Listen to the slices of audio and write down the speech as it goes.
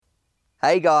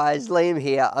Hey guys, Liam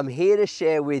here. I'm here to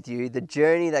share with you the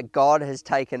journey that God has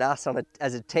taken us on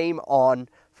as a team on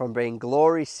from being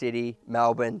Glory City,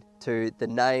 Melbourne, to the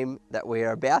name that we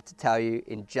are about to tell you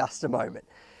in just a moment.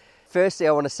 Firstly,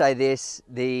 I want to say this,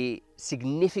 the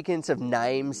significance of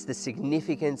names, the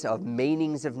significance of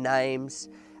meanings of names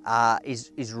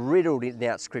is riddled in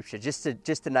that scripture. Just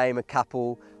to name a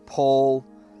couple, Paul,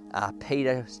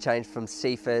 Peter was changed from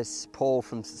Cephas, Paul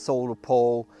from Saul to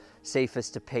Paul,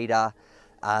 Cephas to Peter.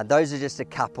 Those are just a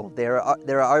couple. There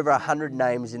are over 100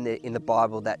 names in the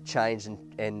Bible that changed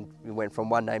and went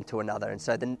from one name to another. And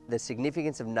so the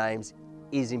significance of names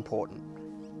is important.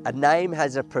 A name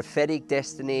has a prophetic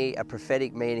destiny, a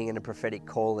prophetic meaning, and a prophetic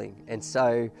calling. And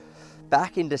so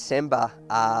back in December,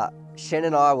 Shen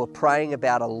and I were praying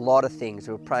about a lot of things.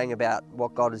 We were praying about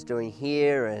what God is doing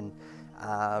here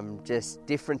and just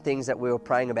different things that we were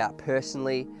praying about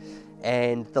personally.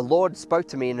 And the Lord spoke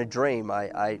to me in a dream.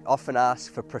 I often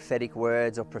ask for prophetic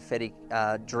words or prophetic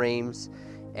dreams.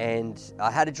 And I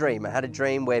had a dream. I had a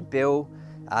dream where Bill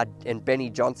and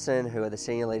Benny Johnson, who are the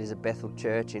senior leaders at Bethel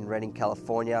Church in Redding,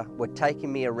 California, were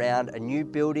taking me around a new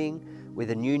building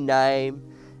with a new name.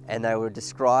 And they were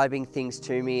describing things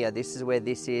to me. This is where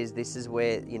this is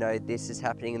where, this is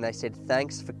happening. And they said,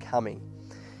 thanks for coming.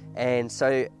 And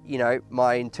so,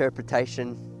 my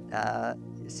interpretation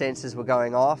senses were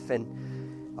going off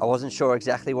and I wasn't sure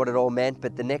exactly what it all meant,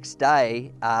 but the next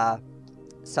day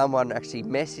someone actually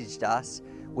messaged us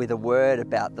with a word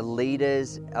about the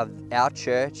leaders of our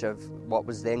church, of what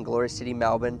was then Glory City,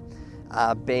 Melbourne,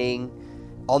 being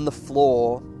on the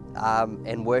floor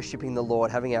and worshipping the Lord,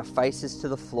 having our faces to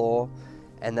the floor,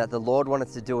 and that the Lord wanted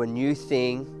to do a new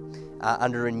thing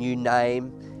under a new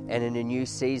name and in a new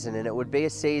season. And it would be a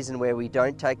season where we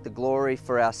don't take the glory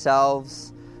for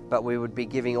ourselves, but we would be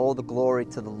giving all the glory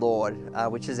to the Lord,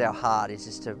 which is our heart, is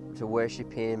just to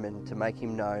worship Him and to make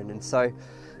Him known. And so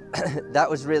that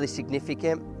was really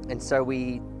significant. And so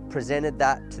we presented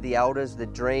that to the elders, the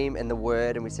dream and the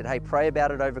word, and we said, hey, pray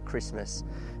about it over Christmas.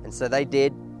 And so they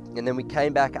did. And then we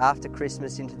came back after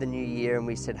Christmas into the new year and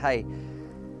we said, hey,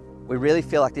 we really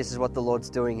feel like this is what the Lord's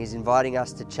doing. He's inviting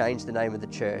us to change the name of the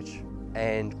church.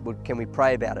 And can we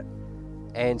pray about it?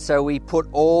 And so we put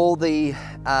all the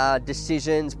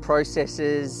decisions,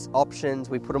 processes, options,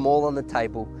 we put them all on the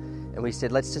table. And we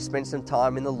said, let's just spend some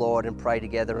time in the Lord and pray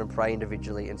together and pray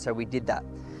individually. And so we did that.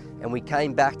 And we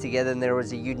came back together and there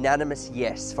was a unanimous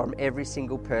yes from every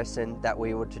single person that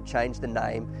we were to change the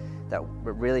name, that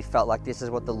really felt like this is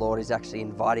what the Lord is actually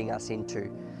inviting us into.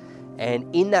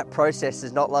 And in that process,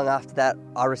 not long after that,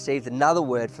 I received another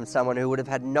word from someone who would have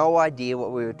had no idea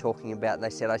what we were talking about. And they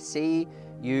said, I see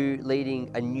you leading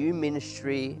a new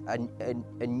ministry,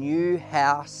 a new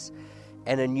house,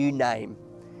 and a new name.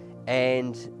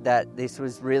 And that this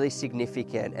was really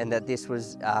significant, and that this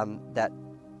was that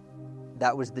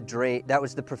was the dream, that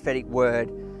was the prophetic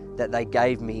word that they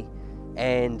gave me.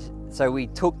 And so we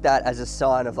took that as a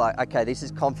sign of like, okay, this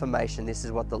is confirmation. This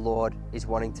is what the Lord is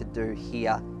wanting to do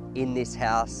here in this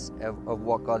house of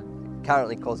what God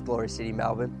currently calls Glory City,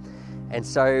 Melbourne. And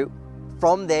so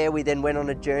from there, we then went on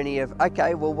a journey of,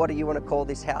 okay, well, what do you want to call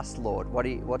this house, Lord?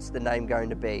 What's the name going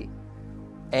to be?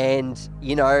 And,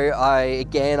 I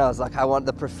was like, I want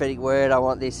the prophetic word. I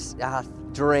want this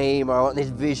dream, or I want this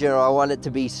vision, or I want it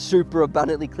to be super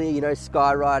abundantly clear,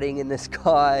 skywriting in the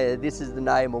sky, this is the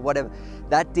name, or whatever.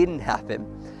 That didn't happen.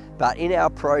 But in our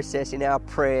process, in our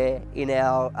prayer, in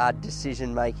our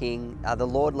decision making, the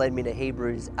Lord led me to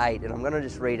Hebrews 8. And I'm going to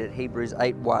just read it, Hebrews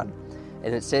 8:1.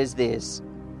 And it says this,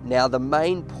 now the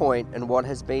main point and what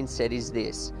has been said is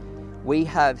this, we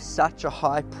have such a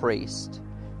high priest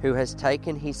who has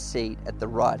taken his seat at the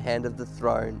right hand of the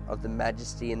throne of the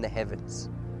majesty in the heavens,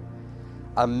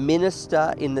 a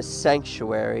minister in the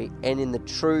sanctuary and in the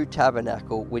true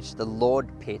tabernacle which the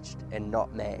Lord pitched and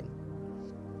not man.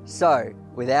 So,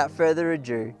 without further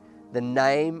ado, the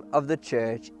name of the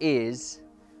church is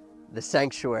the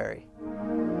Sanctuary.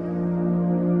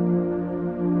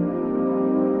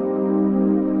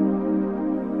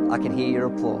 I can hear your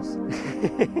applause.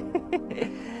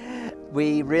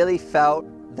 We really felt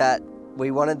that we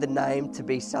wanted the name to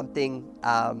be something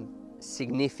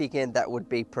significant that would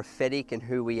be prophetic in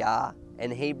who we are. In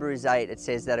Hebrews 8, it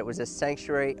says that it was a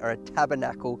sanctuary or a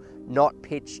tabernacle not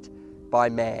pitched by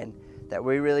man. That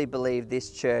we really believe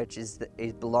this church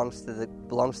belongs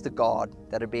to God,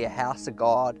 that it'd be a house of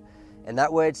God. And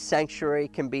that word sanctuary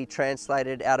can be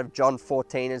translated out of John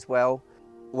 14 as well,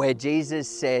 where Jesus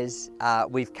says,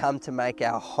 we've come to make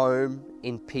our home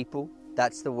in people.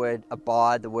 That's the word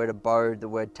abide, the word abode, the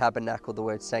word tabernacle, the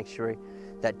word sanctuary,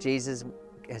 that Jesus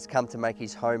has come to make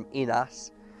his home in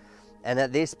us. and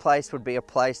that this place would be a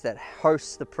place that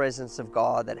hosts the presence of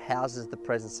God, that houses the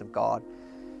presence of God.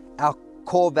 Our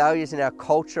core values and our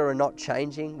culture are not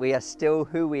changing. We are still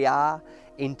who we are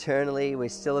internally. We're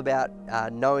still about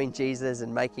knowing Jesus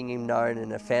and making him known,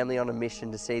 and a family on a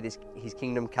mission to see his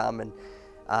kingdom come and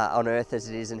on earth as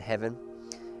it is in heaven.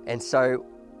 And so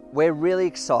we're really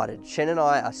excited. Shen and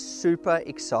I are super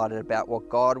excited about what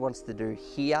God wants to do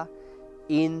here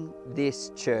in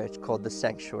this church called The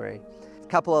Sanctuary. A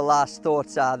couple of last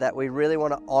thoughts are that we really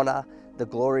want to honour the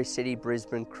Glory City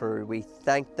Brisbane crew. We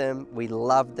thank them, we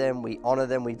love them, we honour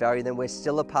them, we value them. We're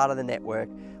still a part of the network.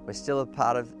 We're still a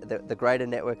part of the greater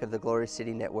network of the Glory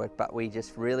City network, but we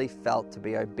just really felt to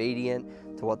be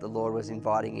obedient to what the Lord was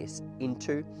inviting us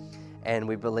into, and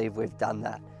we believe we've done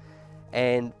that.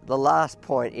 And the last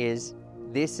point is,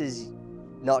 this is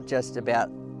not just about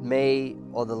me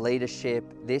or the leadership.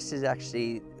 This is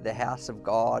actually the house of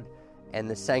God and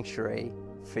the sanctuary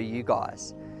for you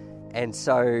guys. And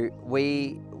so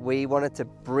we wanted to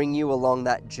bring you along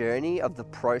that journey of the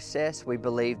process. We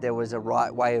believe there was a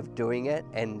right way of doing it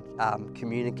and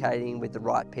communicating with the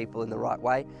right people in the right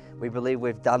way. We believe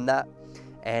we've done that.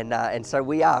 And so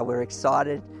we're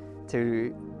excited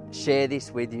to share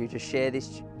this with you, to share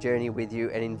this journey with you,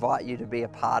 and invite you to be a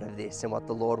part of this and what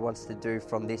the Lord wants to do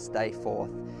from this day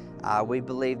forth. We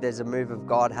believe there's a move of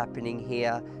God happening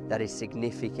here that is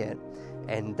significant,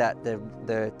 and that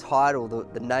the title,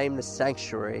 the name, The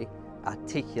Sanctuary,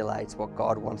 articulates what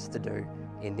God wants to do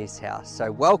in this house. So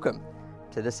welcome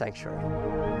to The Sanctuary.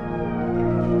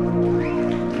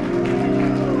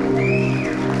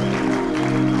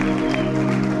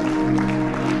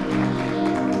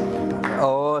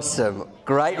 Awesome.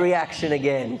 Great reaction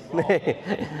again.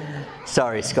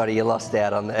 Sorry, Scotty, you lost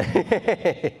out on that.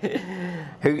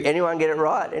 Anyone get it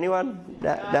right? Anyone?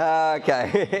 No?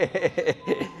 Okay.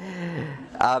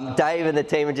 Dave and the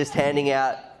team are just handing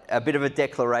out a bit of a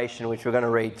declaration, which we're going to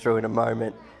read through in a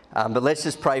moment. But let's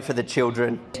just pray for the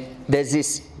children. There's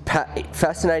this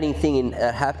fascinating thing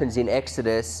that happens in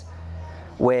Exodus,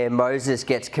 where Moses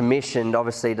gets commissioned,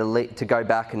 obviously, to go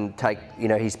back and take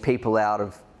his people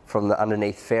out from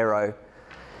underneath Pharaoh.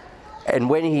 And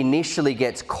when he initially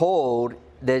gets called,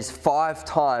 there's 5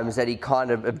 times that he kind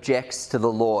of objects to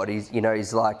the Lord.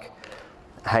 He's like,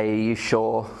 "Hey, are you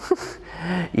sure?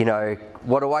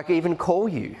 What do I even call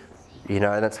you?"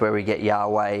 And that's where we get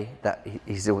Yahweh, that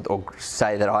or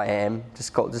say that I am.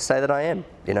 Just say that I am.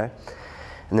 And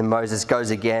then Moses goes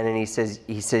again, and he says,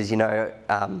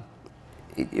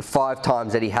 5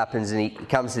 times that he happens, and he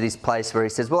comes to this place where he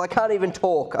says, "Well, I can't even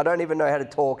talk. I don't even know how to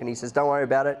talk." And he says, "Don't worry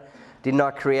about it. Did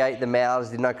not create the mouths,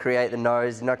 did not create the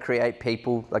nose, did not create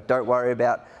people. Like, don't worry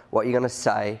about what you're going to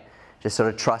say. Just sort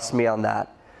of trust me on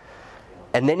that."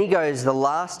 And then he goes, the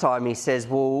last time he says,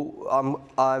 "Well,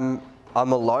 I'm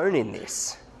alone in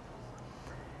this."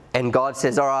 And God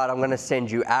says, "All right, I'm going to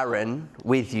send you Aaron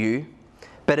with you."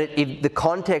 But the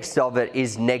context of it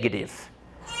is negative.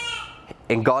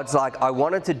 And God's like, "I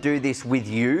wanted to do this with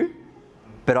you,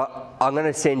 but I'm going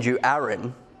to send you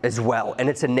Aaron as well." And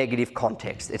it's a negative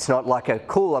context. It's not like I'm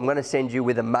going to send you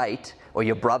with a mate or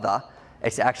your brother.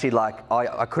 It's actually like,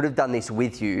 I could have done this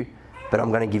with you, but I'm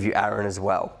going to give you Aaron as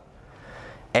well.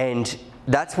 And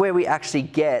that's where we actually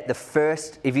get the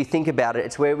first, if you think about it,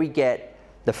 it's where we get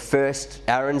the first,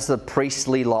 Aaron's the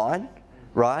priestly line,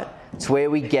 right? It's where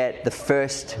we get the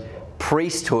first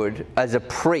priesthood as a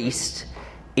priest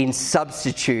in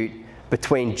substitute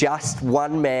between just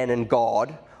one man and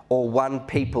God, or one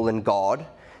people and God.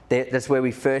 That's where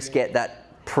we first get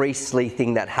that priestly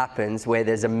thing that happens, where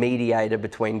there's a mediator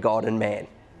between God and man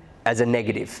as a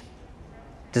negative.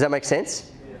 Does that make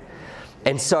sense?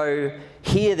 And so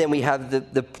here then we have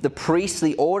the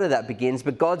priestly order that begins,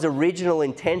 but God's original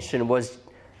intention was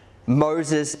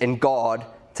Moses and God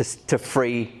to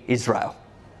free Israel.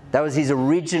 That was his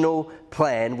original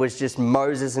plan, was just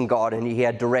Moses and God, and he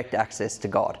had direct access to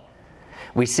God.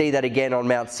 We see that again on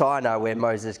Mount Sinai, where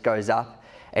Moses goes up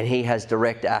and he has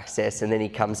direct access, and then he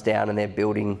comes down and they're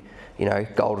building,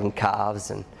 golden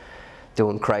calves and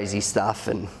doing crazy stuff,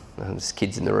 and there's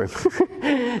kids in the room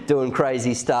doing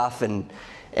crazy stuff, and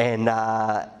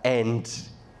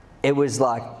it was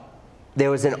like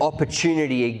there was an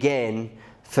opportunity again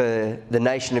for the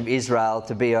nation of Israel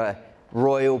to be a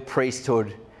royal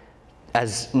priesthood,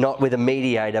 as not with a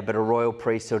mediator, but a royal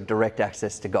priesthood, direct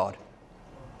access to God.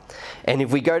 And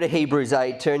if we go to Hebrews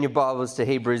 8, turn your Bibles to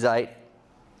Hebrews 8,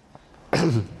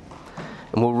 and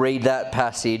we'll read that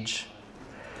passage.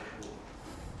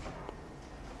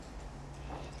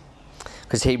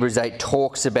 Because Hebrews 8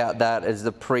 talks about that as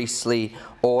the priestly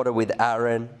order with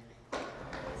Aaron.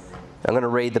 I'm going to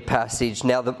read the passage.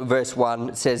 Now, verse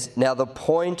 1 says, "Now the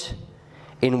point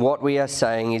in what we are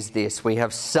saying is this: we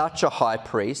have such a high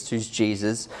priest, who's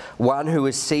Jesus, one who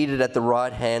is seated at the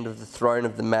right hand of the throne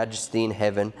of the majesty in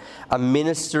heaven, a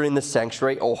minister in the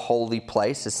sanctuary, or holy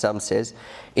place, as some says,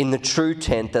 in the true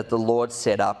tent that the Lord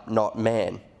set up, not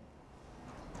man."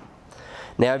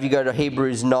 Now, if you go to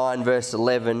Hebrews 9, verse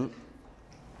 11,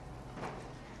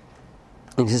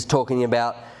 this is talking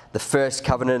about the first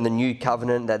covenant and the new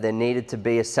covenant, that there needed to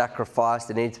be a sacrifice,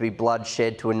 there needed to be blood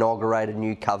shed to inaugurate a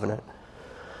new covenant.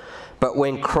 "But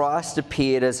when Christ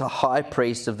appeared as a high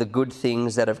priest of the good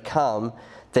things that have come,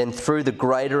 then through the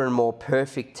greater and more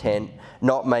perfect tent,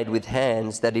 not made with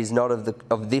hands, that is not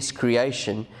of this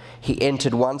creation, he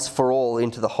entered once for all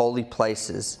into the holy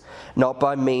places, not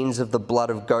by means of the blood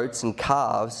of goats and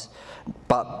calves,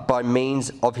 but by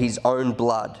means of his own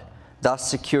blood, thus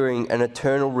securing an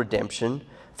eternal redemption.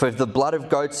 For if the blood of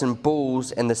goats and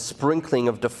bulls and the sprinkling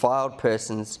of defiled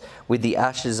persons with the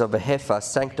ashes of a heifer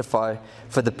sanctify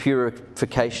for the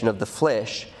purification of the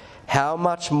flesh, how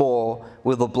much more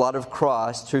will the blood of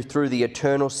Christ, who through the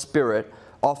eternal Spirit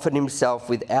offered himself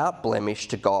without blemish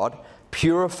to God,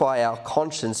 purify our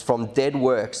conscience from dead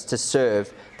works to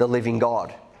serve the living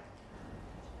God?"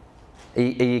 Are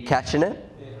you catching it?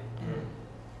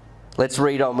 Let's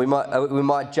read on. We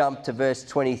might jump to verse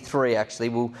 23, actually.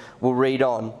 We'll read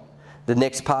on. The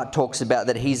next part talks about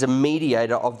that he's a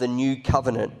mediator of the new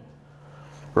covenant.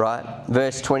 Right?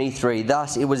 Verse 23.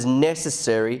 "Thus it was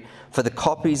necessary for the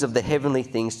copies of the heavenly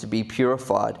things to be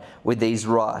purified with these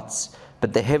rites,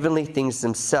 but the heavenly things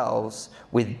themselves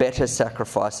with better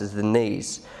sacrifices than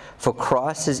these. For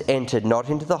Christ has entered not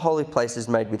into the holy places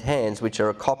made with hands, which are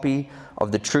a copy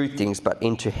of the true things, but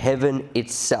into heaven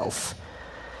itself,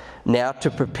 now to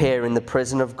prepare in the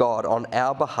presence of God on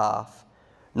our behalf,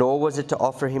 nor was it to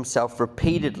offer himself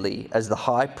repeatedly as the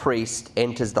high priest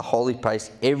enters the holy place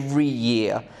every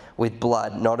year with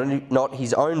blood, not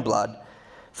his own blood,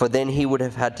 for then he would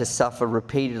have had to suffer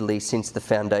repeatedly since the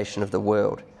foundation of the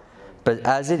world. But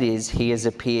as it is, he has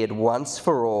appeared once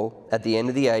for all at the end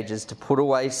of the ages to put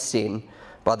away sin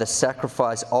by the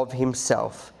sacrifice of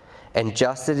himself. And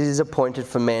just as it is appointed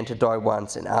for man to die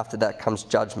once, and after that comes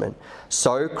judgment,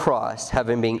 so Christ,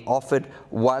 having been offered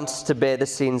once to bear the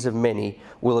sins of many,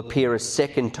 will appear a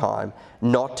second time,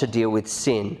 not to deal with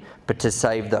sin, but to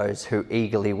save those who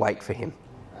eagerly wait for him."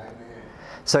 Amen.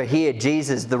 So here,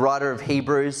 Jesus, the writer of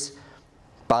Hebrews,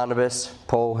 Barnabas,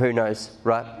 Paul, who knows,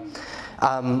 right?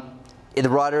 The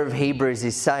writer of Hebrews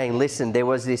is saying, listen, there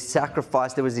was this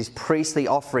sacrifice, there was this priestly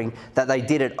offering that they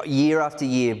did it year after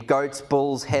year, goats,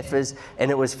 bulls, heifers, and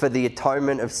it was for the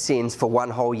atonement of sins for one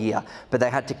whole year. But they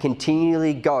had to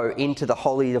continually go into the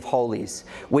Holy of Holies.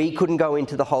 We couldn't go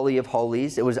into the Holy of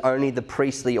Holies. It was only the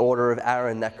priestly order of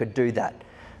Aaron that could do that,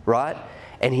 right?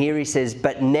 And here he says,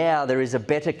 but now there is a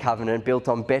better covenant built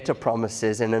on better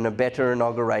promises and in a better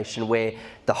inauguration, where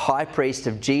the high priest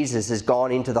of Jesus has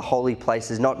gone into the holy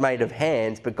places, not made of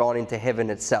hands, but gone into heaven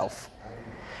itself,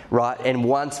 right? And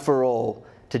once for all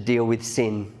to deal with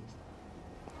sin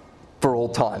for all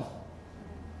time.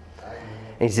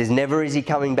 And he says, never is he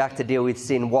coming back to deal with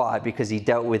sin. Why? Because he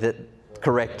dealt with it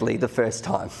correctly the first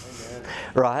time,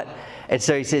 right? And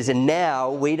so he says, and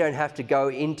now we don't have to go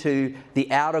into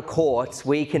the outer courts.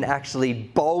 We can actually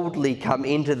boldly come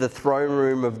into the throne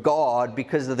room of God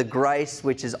because of the grace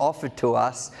which is offered to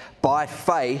us by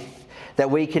faith, that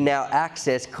we can now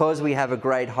access, because we have a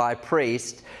great high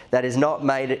priest that is not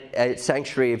made a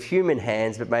sanctuary of human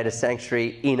hands, but made a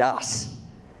sanctuary in us.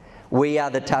 We are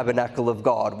the tabernacle of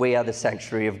God. We are the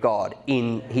sanctuary of God.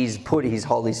 He's put his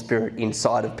Holy Spirit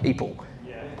inside of people.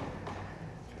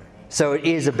 So it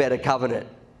is a better covenant.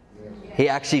 He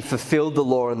actually fulfilled the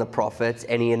law and the prophets,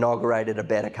 and he inaugurated a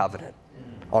better covenant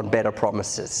on better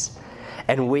promises.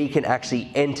 And we can actually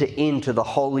enter into the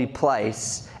holy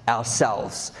place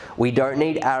ourselves. We don't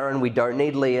need Aaron, we don't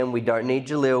need Liam, we don't need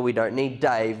Jalil, we don't need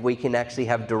Dave. We can actually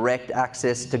have direct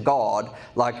access to God,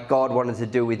 like God wanted to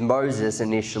do with Moses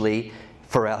initially,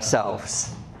 for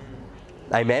ourselves.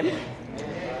 Amen?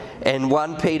 And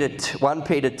 1 Peter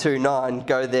 2:9,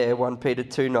 go there, 1 Peter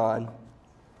 2:9.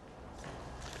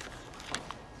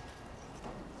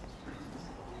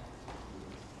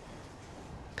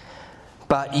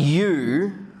 But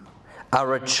you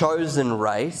are a chosen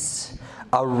race,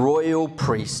 a royal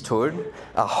priesthood,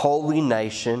 a holy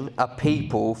nation, a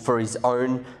people for his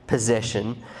own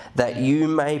possession, that you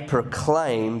may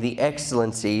proclaim the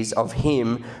excellencies of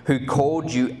him who called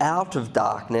you out of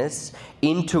darkness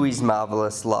into his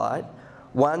marvelous light.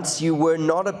 Once you were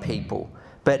not a people,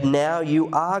 But now you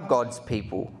are God's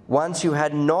people. Once you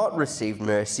had not received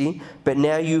mercy, but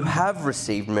now you have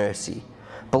received mercy.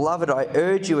 Beloved, I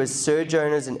urge you as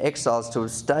sojourners and exiles to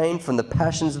abstain from the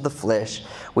passions of the flesh,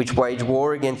 which wage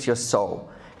war against your soul.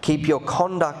 Keep your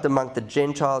conduct among the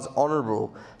Gentiles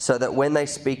honourable, so that when they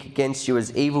speak against you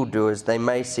as evildoers, they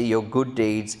may see your good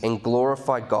deeds and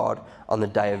glorify God on the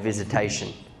day of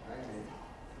visitation.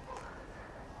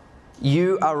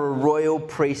 You are a royal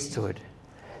priesthood.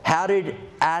 How did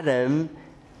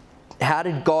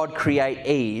God create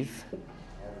Eve?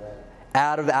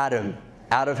 Out of Adam,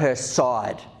 out of her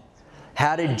side.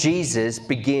 How did Jesus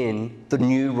begin the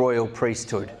new royal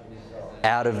priesthood?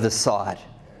 Out of the side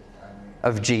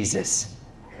of Jesus.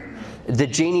 The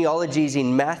genealogies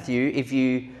in Matthew, if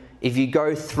you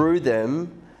go through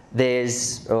them,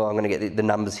 there's, I'm going to get the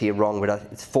numbers here wrong, but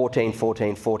it's 14,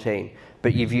 14, 14.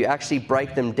 But if you actually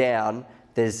break them down,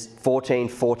 there's 14,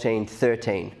 14,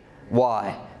 13.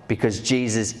 Why? Because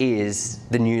Jesus is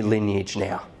the new lineage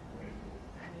now.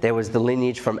 There was the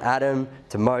lineage from Adam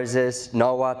to Moses,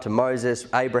 Noah to Moses,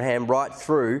 Abraham, right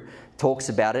through, talks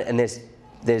about it, and there's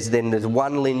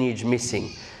one lineage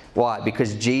missing. Why?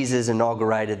 Because Jesus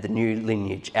inaugurated the new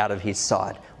lineage out of his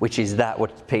side, which is that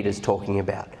what Peter's talking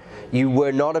about. You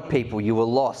were not a people, you were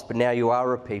lost, but now you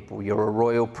are a people. You're a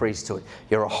royal priesthood.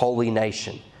 You're a holy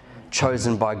nation,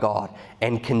 chosen by God.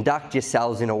 And conduct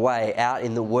yourselves in a way out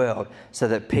in the world so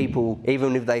that people,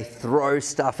 even if they throw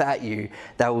stuff at you,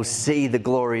 they will see the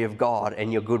glory of God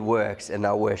and your good works and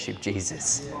they'll worship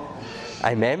Jesus.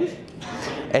 Amen?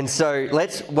 And so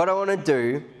what I want to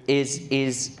do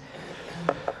is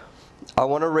I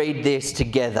want to read this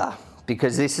together,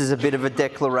 because this is a bit of a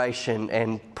declaration,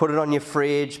 and put it on your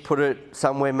fridge, put it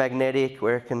somewhere magnetic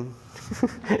where it can,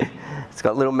 it's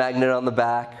got a little magnet on the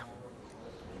back.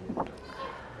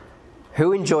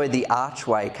 Who enjoyed the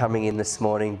archway coming in this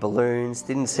morning? Balloons.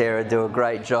 Didn't Sarah do a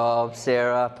great job?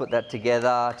 Sarah put that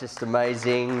together, just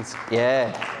amazing.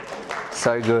 Yeah,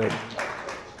 so good.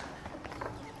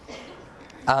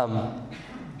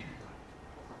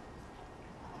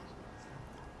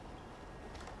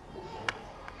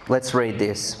 Let's read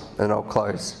this and I'll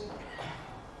close.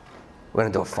 We're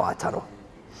going to do a fire tunnel.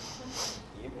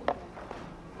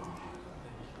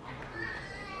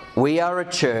 We are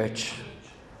a church,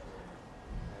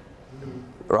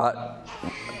 right?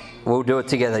 We'll do it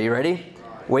together. You ready?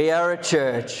 We are a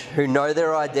church who know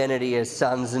their identity as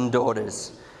sons and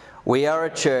daughters. We are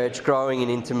a church growing in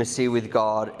intimacy with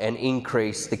God and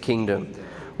increase the kingdom.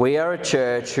 We are a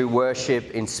church who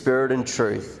worship in spirit and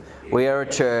truth. We are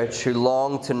a church who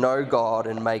long to know God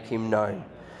and make him known.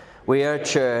 We are a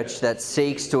church that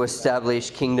seeks to establish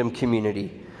kingdom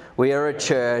community. We are a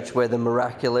church where the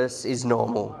miraculous is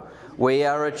normal. We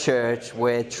are a church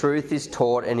where truth is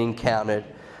taught and encountered.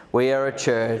 We are a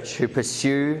church who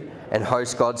pursue and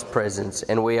host God's presence,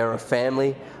 and we are a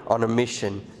family on a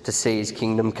mission to see his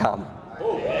kingdom come.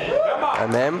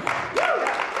 Amen.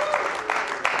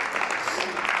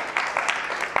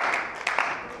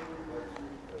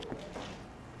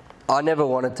 I never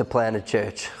wanted to plant a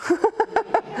church.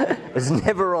 It was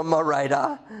never on my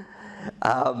radar.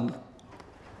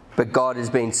 But God has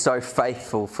been so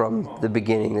faithful from the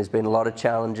beginning. There's been a lot of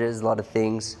challenges, a lot of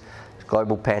things,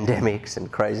 global pandemics and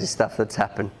crazy stuff that's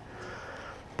happened.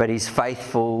 But he's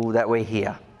faithful that we're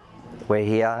here. We're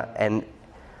here, and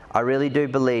I really do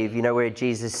believe, you know, where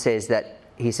Jesus says that,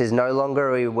 he says, no longer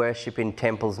are we worship in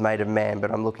temples made of man,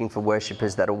 but I'm looking for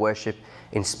worshippers that will worship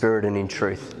in spirit and in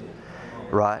truth.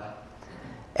 Right?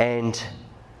 And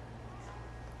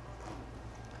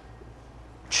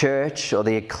church, or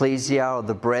the ecclesia, or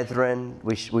the brethren,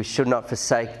 we should not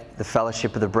forsake the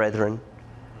fellowship of the brethren.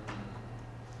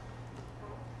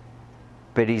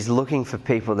 But he's looking for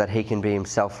people that he can be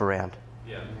himself around.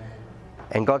 Yeah.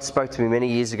 And God spoke to me many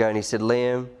years ago and he said,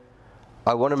 Liam,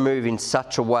 I want to move in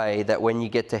such a way that when you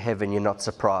get to heaven, you're not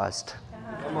surprised.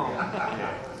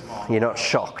 You're not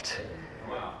shocked.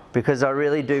 Because I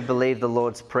really do believe the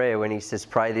Lord's Prayer when he says,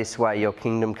 pray this way, your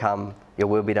kingdom come, your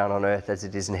will be done on earth as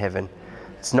it is in heaven.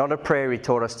 It's not a prayer he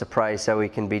taught us to pray so we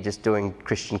can be just doing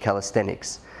Christian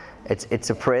calisthenics. It's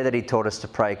a prayer that he taught us to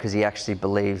pray because he actually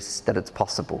believes that it's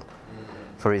possible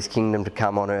for his kingdom to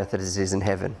come on earth as it is in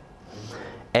heaven.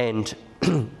 And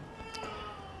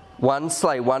one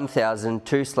slay 1,000,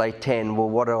 two slay 10, well,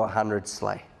 what do 100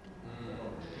 slay?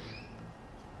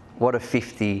 What are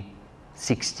 50,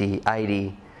 60,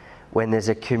 80? When there's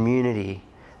a community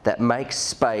that makes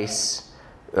space,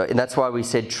 and that's why we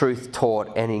said truth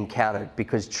taught and encountered,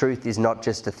 because truth is not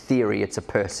just a theory, it's a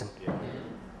person.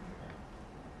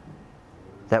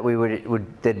 That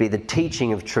there'd be the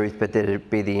teaching of truth, but there'd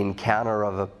be the encounter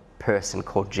of a person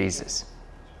called Jesus.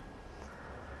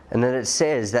 And then it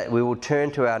says that we will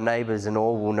turn to our neighbours and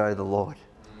all will know the Lord.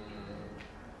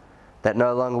 That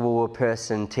no longer will a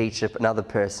person teach another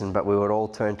person, but we would all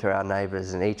turn to our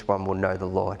neighbours and each one will know the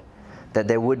Lord. That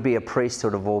there would be a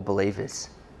priesthood of all believers.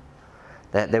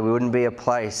 That there wouldn't be a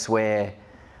place where,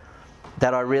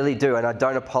 that I really do, and I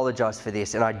don't apologise for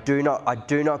this, and I do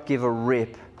not give a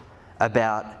rip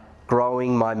about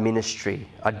growing my ministry.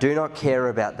 I do not care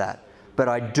about that. But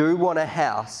I do want a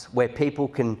house where people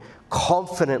can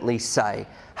confidently say,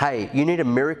 hey, you need a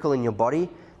miracle in your body?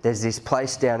 There's this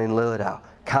place down in Lilydale.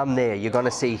 Come there, you're going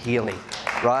to see healing,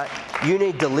 right? You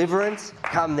need deliverance?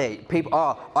 Come there.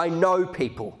 I know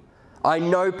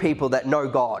people that know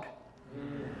God,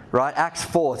 right? Acts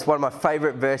 4, it's one of my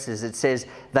favourite verses. It says,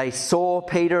 they saw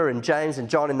Peter and James and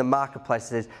John in the marketplace. It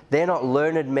says, they're not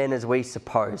learned men as we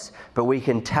suppose, but we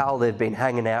can tell they've been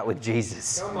hanging out with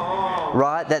Jesus,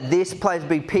 right? That this place,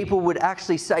 people would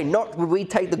actually say, not would we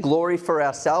take the glory for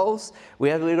ourselves.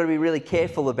 We've got to be really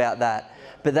careful about that.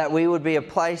 But that we would be a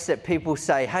place that people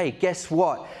say, hey, guess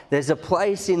what? There's a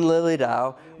place in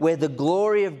Lilydale where the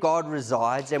glory of God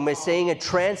resides, and we're seeing a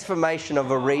transformation of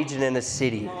a region and a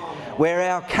city. Where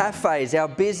our cafes, our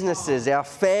businesses, our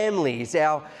families,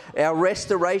 our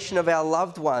restoration of our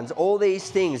loved ones, all these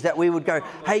things, that we would go,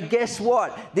 hey, guess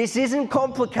what? This isn't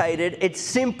complicated, it's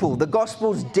simple. The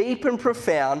gospel's deep and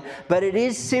profound, but it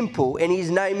is simple, and his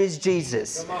name is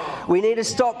Jesus. We need to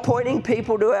stop pointing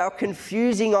people to our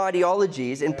confusing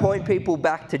ideologies and point people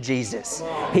back to Jesus.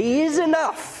 He is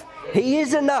enough. He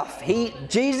is enough.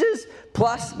 Jesus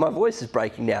plus, my voice is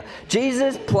breaking now.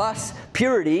 Jesus plus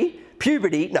puberty,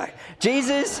 no.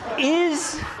 Jesus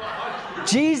is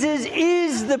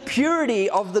the purity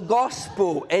of the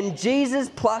gospel, and Jesus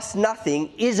plus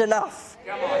nothing is enough.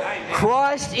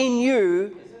 Christ in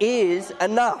you is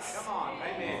enough.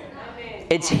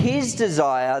 It's his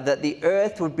desire that the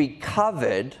earth would be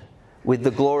covered with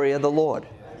the glory of the Lord.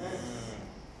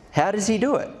 How does he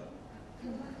do it?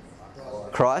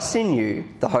 Christ in you,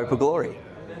 the hope of glory.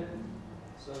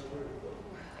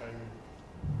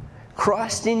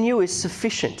 Christ in you is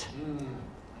sufficient.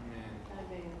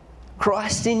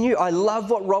 Christ in you. I love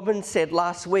what Robin said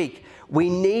last week. We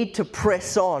need to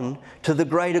press on to the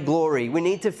greater glory. We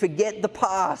need to forget the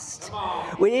past.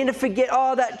 We need to forget,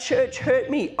 oh, that church hurt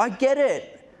me. I get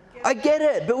it.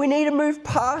 But we need to move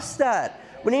past that.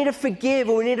 We need to forgive,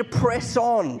 and we need to press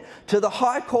on to the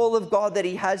high call of God that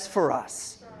he has for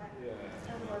us.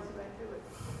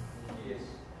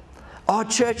 Oh,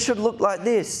 church should look like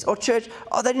this. Or church,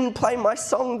 they didn't play my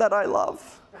song that I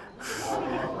love.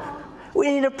 We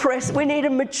need to press, we need to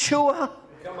mature.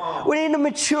 We need to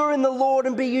mature in the Lord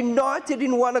and be united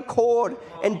in one accord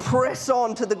and press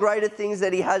on to the greater things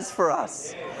that he has for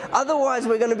us. Otherwise,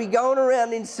 we're going to be going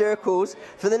around in circles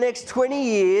for the next 20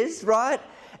 years, right?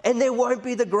 And there won't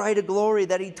be the greater glory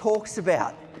that he talks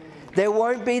about. There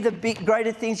won't be the big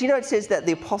greater things. You know, it says that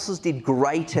the apostles did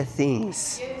greater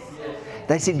things.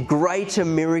 They did greater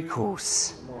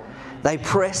miracles. They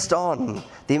pressed on.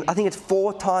 I think it's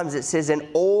 4 times it says, and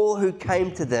all who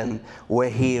came to them were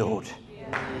healed.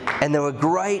 And there were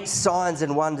great signs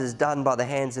and wonders done by the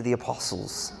hands of the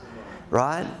apostles.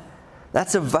 Right?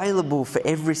 That's available for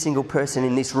every single person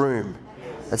in this room.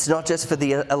 It's not just for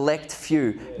the elect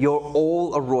few. You're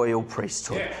all a royal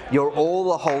priesthood. You're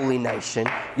all a holy nation.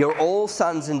 You're all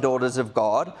sons and daughters of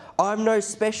God. I'm no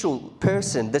special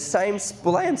person.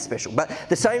 I am special, but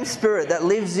the same Spirit that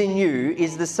lives in you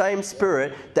is the same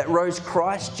Spirit that rose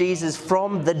Christ Jesus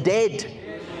from the dead.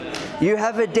 You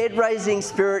have a dead-raising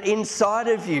Spirit inside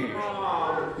of you.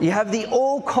 You have the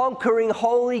all-conquering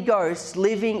Holy Ghost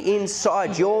living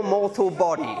inside your mortal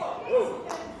body.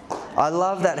 I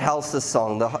love that Halsa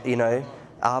song,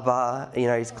 Abba,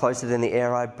 he's closer than the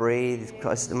air I breathe. He's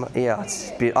closer to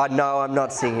it's beautiful. I know I'm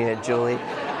not singing it, Julie.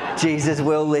 Jesus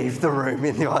will leave the room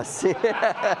in the IC.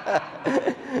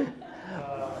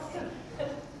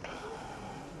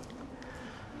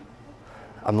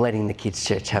 I'm letting the kids'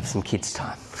 church have some kids'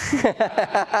 time.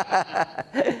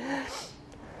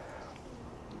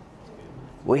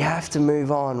 We have to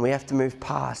move on. We have to move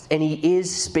past. And he is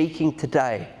speaking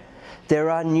today. There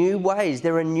are new ways.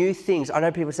 There are new things. I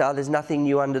know people say, there's nothing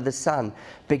new under the sun.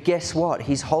 But guess what?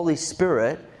 His Holy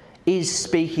Spirit is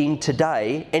speaking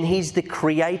today, and he's the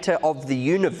creator of the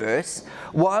universe.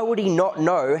 Why would he not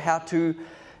know how to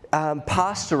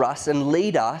pastor us and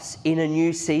lead us in a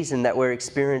new season that we're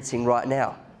experiencing right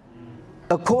now?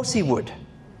 Of course he would.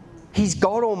 He's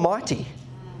God Almighty.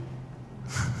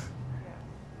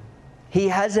 He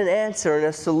has an answer and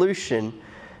a solution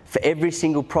for every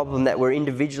single problem that we're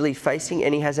individually facing,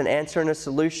 and he has an answer and a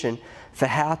solution for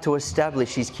how to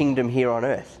establish his kingdom here on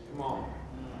earth.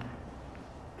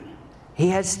 He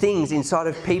has things inside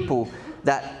of people,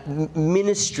 that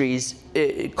ministries,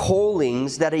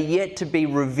 callings that are yet to be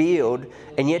revealed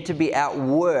and yet to be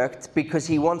outworked, because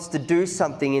he wants to do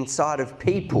something inside of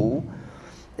people.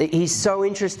 He's so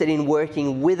interested in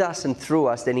working with us and through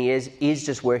us than he is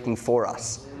just working for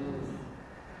us.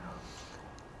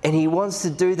 And he wants to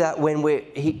do that when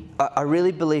I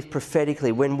really believe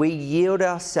prophetically, when we yield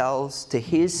ourselves to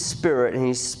his Spirit and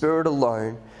his Spirit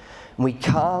alone, and we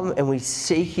come and we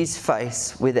seek his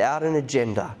face without an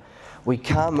agenda. We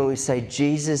come and we say,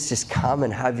 Jesus, just come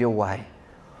and have your way.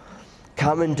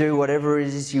 Come and do whatever it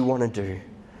is you want to do.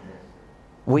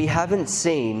 We haven't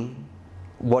seen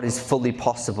what is fully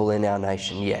possible in our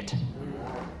nation yet.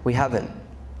 We haven't.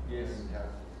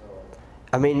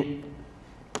 I mean,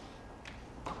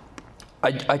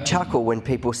 I chuckle when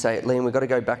people say, Liam, we've got to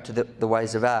go back to the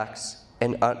ways of Acts.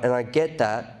 And I get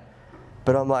that.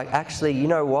 But I'm like, actually, you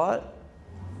know what?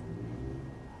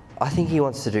 I think he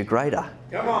wants to do greater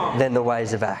than the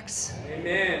ways of Acts.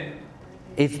 Amen.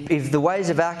 If the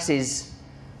ways of Acts is,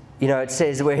 it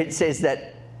says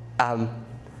that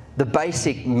the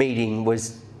basic meeting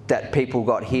was that people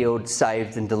got healed,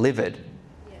 saved and delivered,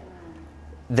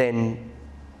 then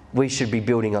we should be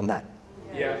building on that.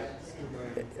 Yeah.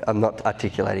 I'm not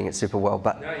articulating it super well,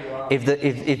 but No, you are.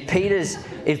 if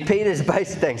Peter's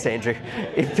base, thanks Andrew.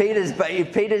 If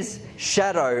Peter's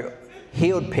shadow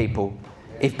healed people,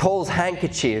 if Paul's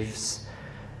handkerchiefs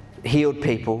healed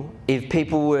people, if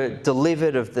people were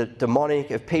delivered of the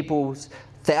demonic, if people's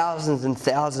thousands and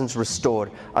thousands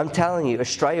restored, I'm telling you,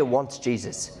 Australia wants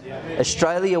Jesus.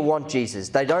 Australia want Jesus.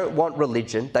 They don't want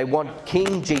religion. They want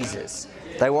King Jesus.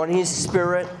 They want his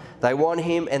Spirit. They want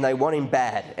him, and they want him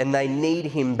bad, and they need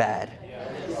him bad.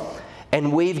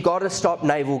 And we've got to stop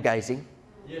navel gazing.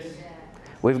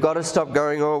 We've got to stop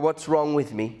going, oh, what's wrong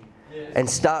with me? And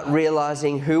start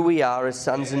realizing who we are as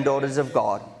sons and daughters of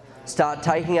God. Start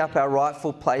taking up our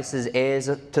rightful place as heirs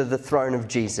to the throne of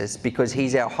Jesus, because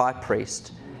he's our high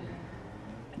priest.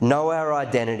 Know our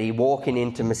identity, walk in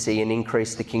intimacy, and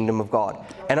increase the kingdom of God.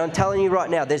 And I'm telling you right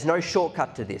now, there's no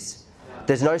shortcut to this.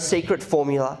 There's no secret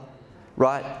formula,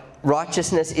 right?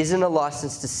 Righteousness isn't a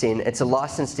license to sin. It's a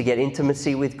license to get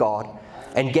intimacy with God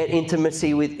and get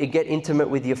intimate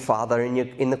with your Father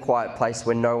in the quiet place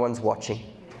when no one's watching,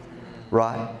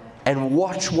 right? And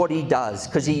watch what he does,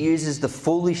 because he uses the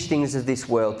foolish things of this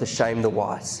world to shame the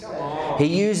wise. He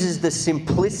uses the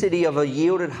simplicity of a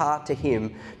yielded heart to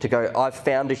him to go, I've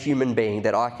found a human being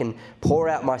that I can pour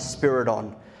out my Spirit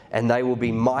on, and they will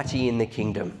be mighty in the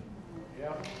kingdom.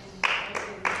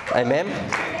 Amen?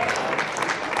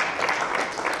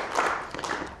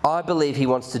 I believe he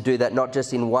wants to do that not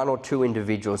just in one or two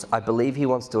individuals. I believe he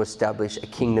wants to establish a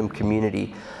kingdom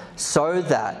community so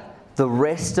that the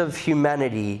rest of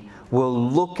humanity will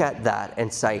look at that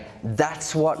and say,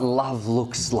 that's what love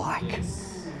looks like.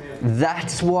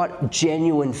 That's what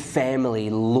genuine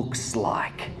family looks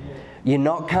like. You're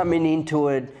not coming into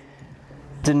a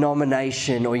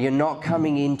denomination, or you're not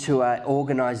coming into an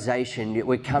organisation.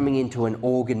 We're coming into an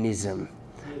organism.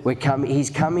 He's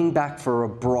coming back for a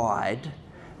bride,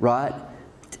 right?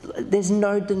 There's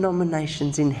no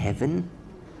denominations in heaven.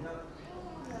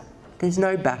 There's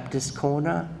no Baptist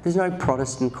corner. There's no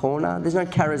Protestant corner. There's no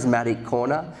charismatic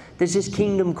corner. There's just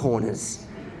kingdom corners,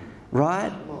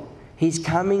 right? He's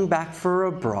coming back for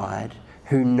a bride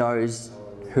who knows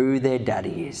who their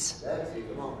daddy is,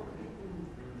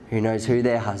 who knows who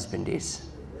their husband is.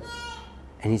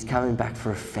 And he's coming back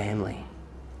for a family.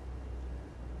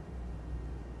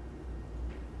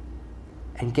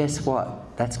 And guess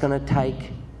what? That's going to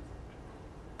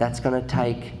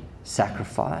take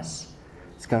sacrifice.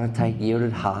 It's going to take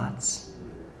yielded hearts.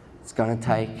 It's going to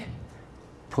take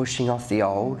pushing off the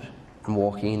old and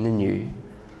walking in the new.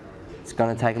 It's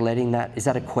going to take letting that... Is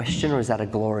that a question or is that a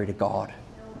glory to God?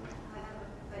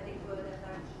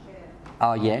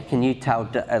 Oh yeah, can you tell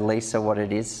Lisa what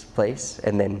it is, please?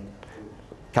 And then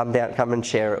come and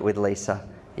share it with Lisa.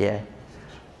 Yeah.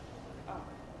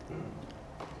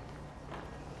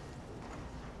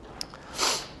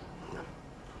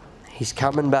 He's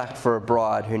coming back for a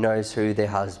bride who knows who their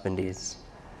husband is.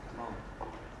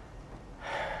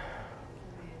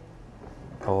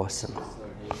 Awesome.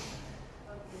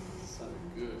 So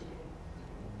good.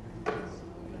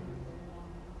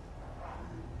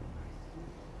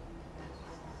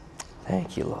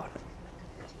 Thank you, Lord.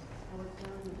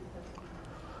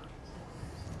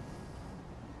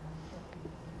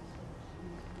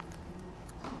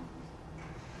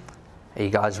 Are you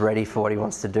guys ready for what he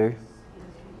wants to do?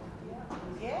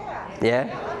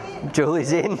 Yeah?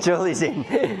 Julie's in.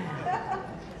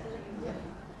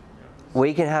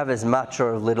 We can have as much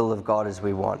or little of God as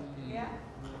we want.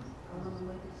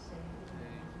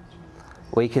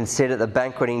 We can sit at the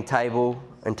banqueting table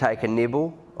and take a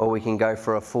nibble, or we can go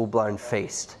for a full-blown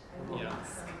feast. Yeah.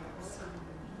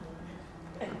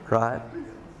 Right?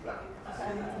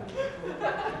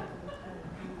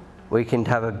 We can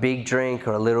have a big drink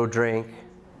or a little drink,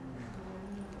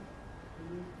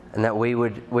 and that we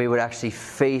would actually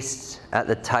feast at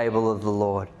the table of the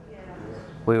Lord.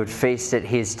 We would feast at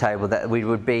His table. That we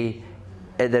would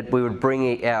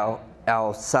bring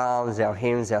our psalms, our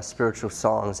hymns, our spiritual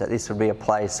songs. That this would be a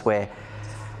place where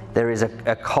there is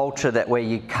a culture that where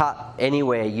you cut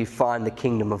anywhere, you find the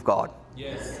kingdom of God.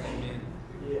 Yes. Amen.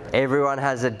 Everyone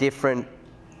has a different,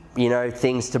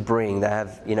 things to bring. They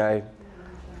have,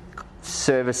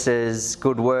 services,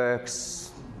 good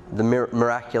works, the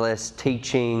miraculous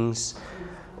teachings,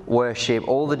 worship,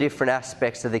 all the different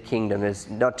aspects of the kingdom. There's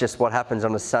not just what happens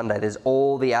on a Sunday. There's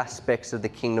all the aspects of the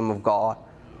kingdom of God.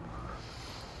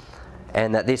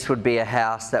 And that this would be a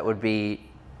house that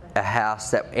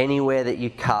anywhere that you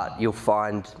cut, you'll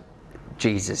find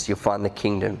Jesus, you'll find the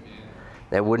kingdom.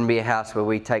 There wouldn't be a house where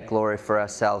we take glory for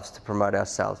ourselves to promote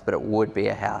ourselves, but it would be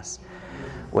a house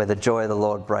where the joy of the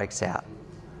Lord breaks out,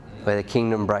 where the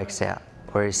kingdom breaks out,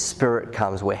 where His Spirit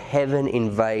comes, where heaven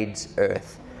invades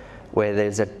earth, where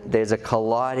there's a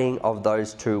colliding of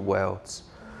those two worlds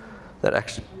that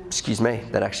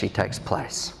actually takes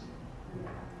place.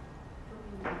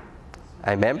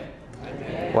 Amen?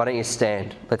 Amen. Why don't you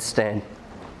stand? Let's stand.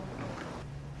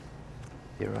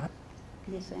 You all right?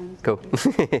 Yes, I am. Cool.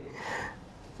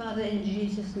 Father, in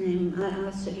Jesus' name, I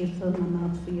ask that you fill my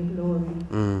mouth for your glory.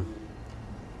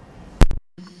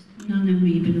 None of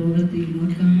me, but all of thee,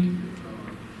 Lord God.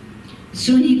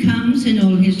 Soon He comes in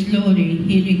all His glory.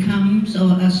 Here He comes,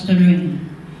 o'er us to reign.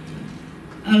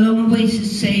 Our long-awaited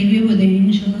Saviour with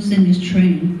angels in His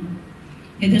train.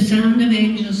 Hear the sound of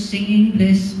angels singing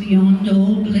bliss beyond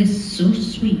all bliss so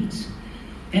sweet.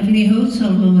 Heavenly hosts,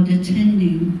 our Lord,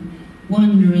 attending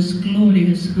wondrous,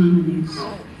 glorious harmonies.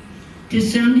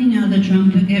 'Tis sounding now the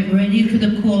trumpet, get ready for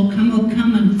the call. Come, oh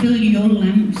come and fill your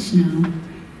lamps now.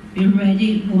 Be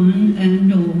ready, one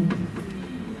and all.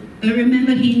 But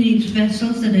remember, He needs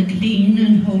vessels that are clean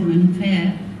and whole and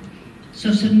fair.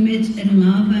 So submit in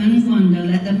love and wonder,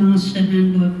 let the Master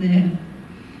hand work there.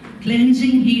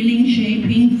 Cleansing, healing,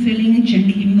 shaping, filling,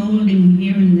 gently moulding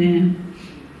here and there.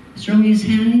 Strong His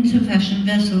hand to fashion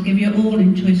vessel, give your all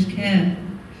into His care.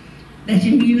 Let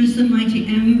Him use the mighty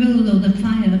anvil, though the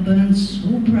fire burns so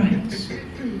bright.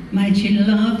 Mighty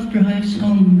love drives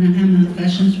home the hammer,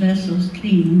 fashions vessels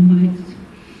clean and white.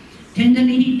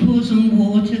 Tenderly He pours on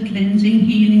water, cleansing,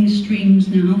 healing streams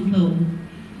now flow,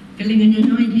 filling and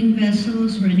anointing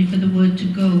vessels, ready for the word to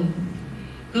go.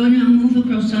 Go now, move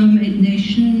across our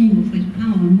nation, move with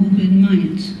power, move with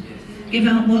might. Give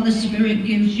out what the Spirit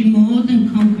gives you, more than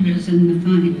conquerors in the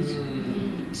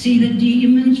fight. See the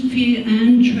demons fear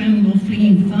and tremble,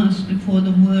 fleeing fast before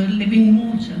the word, living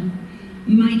water,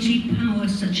 mighty power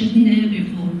such as ne'er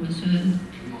before was heard.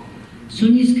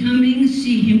 Soon He's coming,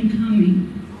 see Him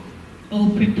coming. Oh,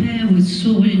 prepare with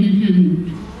sword in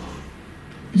hand,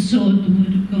 the sword, the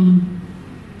word of God.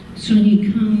 Soon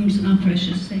He comes, our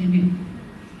precious Saviour,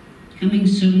 coming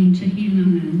soon to heal our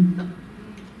land,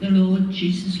 the Lord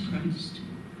Jesus Christ.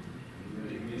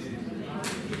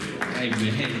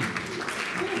 Amen.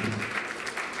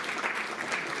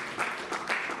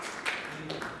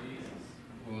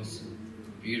 Awesome.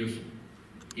 Beautiful.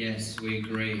 Yes, we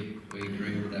agree. We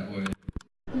agree with that word.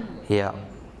 Yeah.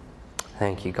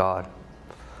 Thank you, God.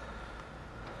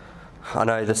 I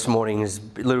know this morning is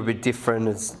a little bit different.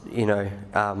 It's,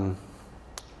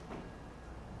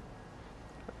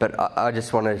 but I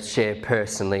just want to share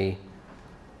personally.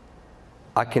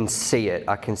 I can see it.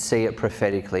 I can see it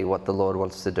prophetically what the Lord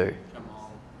wants to do.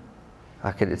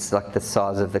 It's like the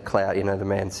size of the cloud, the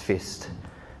man's fist.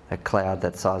 A cloud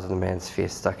that size of the man's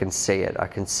fist. I can see it. I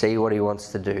can see what He wants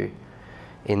to do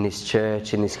in this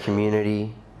church, in this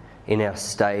community, in our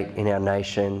state, in our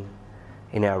nation,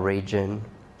 in our region.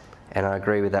 And I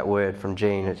agree with that word from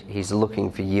Gene. He's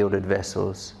looking for yielded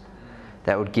vessels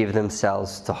that would give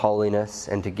themselves to holiness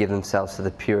and to give themselves to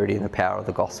the purity and the power of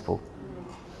the gospel.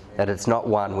 That it's not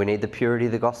one. We need the purity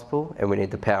of the gospel and we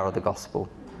need the power of the gospel.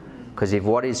 Because if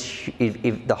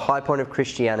the high point of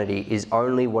Christianity is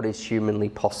only what is humanly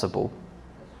possible,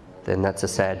 then that's a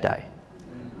sad day.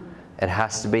 It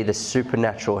has to be the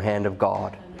supernatural hand of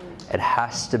God. It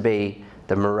has to be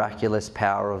the miraculous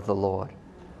power of the Lord.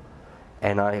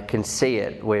 And I can see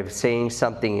it. We're seeing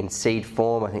something in seed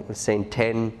form. I think we've seen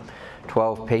 10,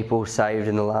 12 people saved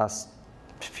in the last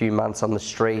few months on the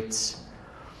streets.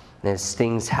 There's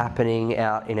things happening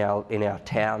out in our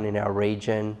town, in our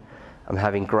region. I'm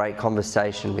having great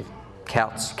conversation with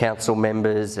council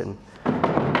members and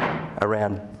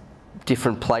around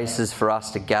different places for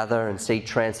us to gather and see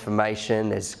transformation.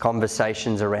 There's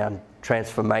conversations around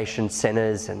transformation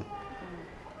centres and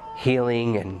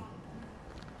healing and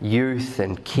youth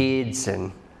and kids,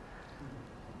 and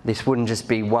this wouldn't just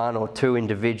be one or two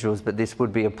individuals, but this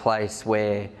would be a place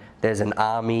where there's an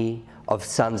army of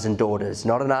sons and daughters,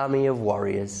 not an army of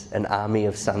warriors, an army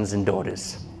of sons and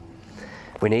daughters.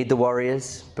 We need the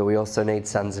warriors, but we also need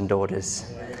sons and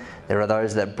daughters. There are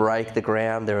those that break the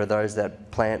ground, there are those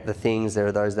that plant the things, there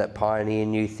are those that pioneer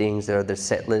new things, there are the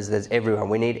settlers, there's everyone.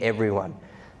 We need everyone.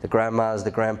 The grandmas,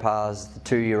 the grandpas, the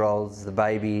 2-year-olds, the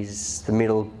babies, the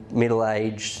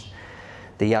middle-aged,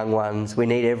 the young ones. We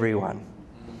need everyone.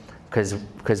 Because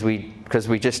we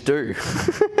just do.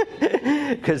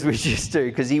 Because we just do.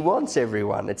 Because he wants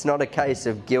everyone. It's not a case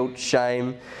of guilt,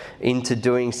 shame into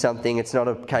doing something. It's not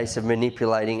a case of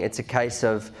manipulating. It's a case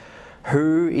of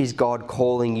who is God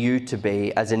calling you to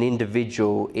be as an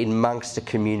individual amongst a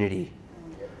community.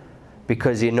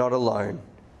 Because you're not alone.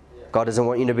 God doesn't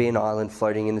want you to be an island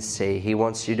floating in the sea. He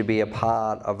wants you to be a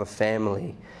part of a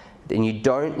family. Then you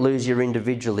don't lose your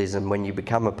individualism when you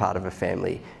become a part of a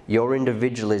family. Your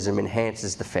individualism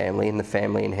enhances the family, and the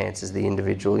family enhances the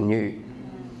individual in you.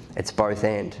 It's both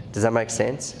and. Does that make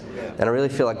sense? And I really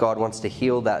feel like God wants to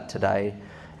heal that today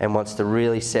and wants to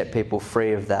really set people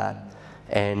free of that.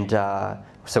 And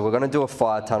so we're going to do a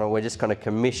fire tunnel. We're just going to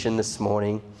commission this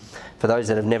morning. For those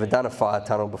that have never done a fire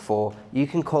tunnel before, you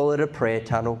can call it a prayer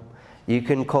tunnel. You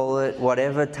can call it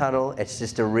whatever tunnel. It's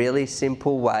just a really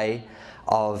simple way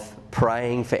of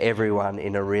praying for everyone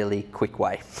in a really quick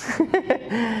way.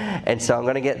 And so I'm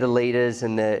going to get the leaders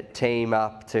and the team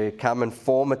up to come and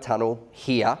form a tunnel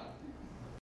here.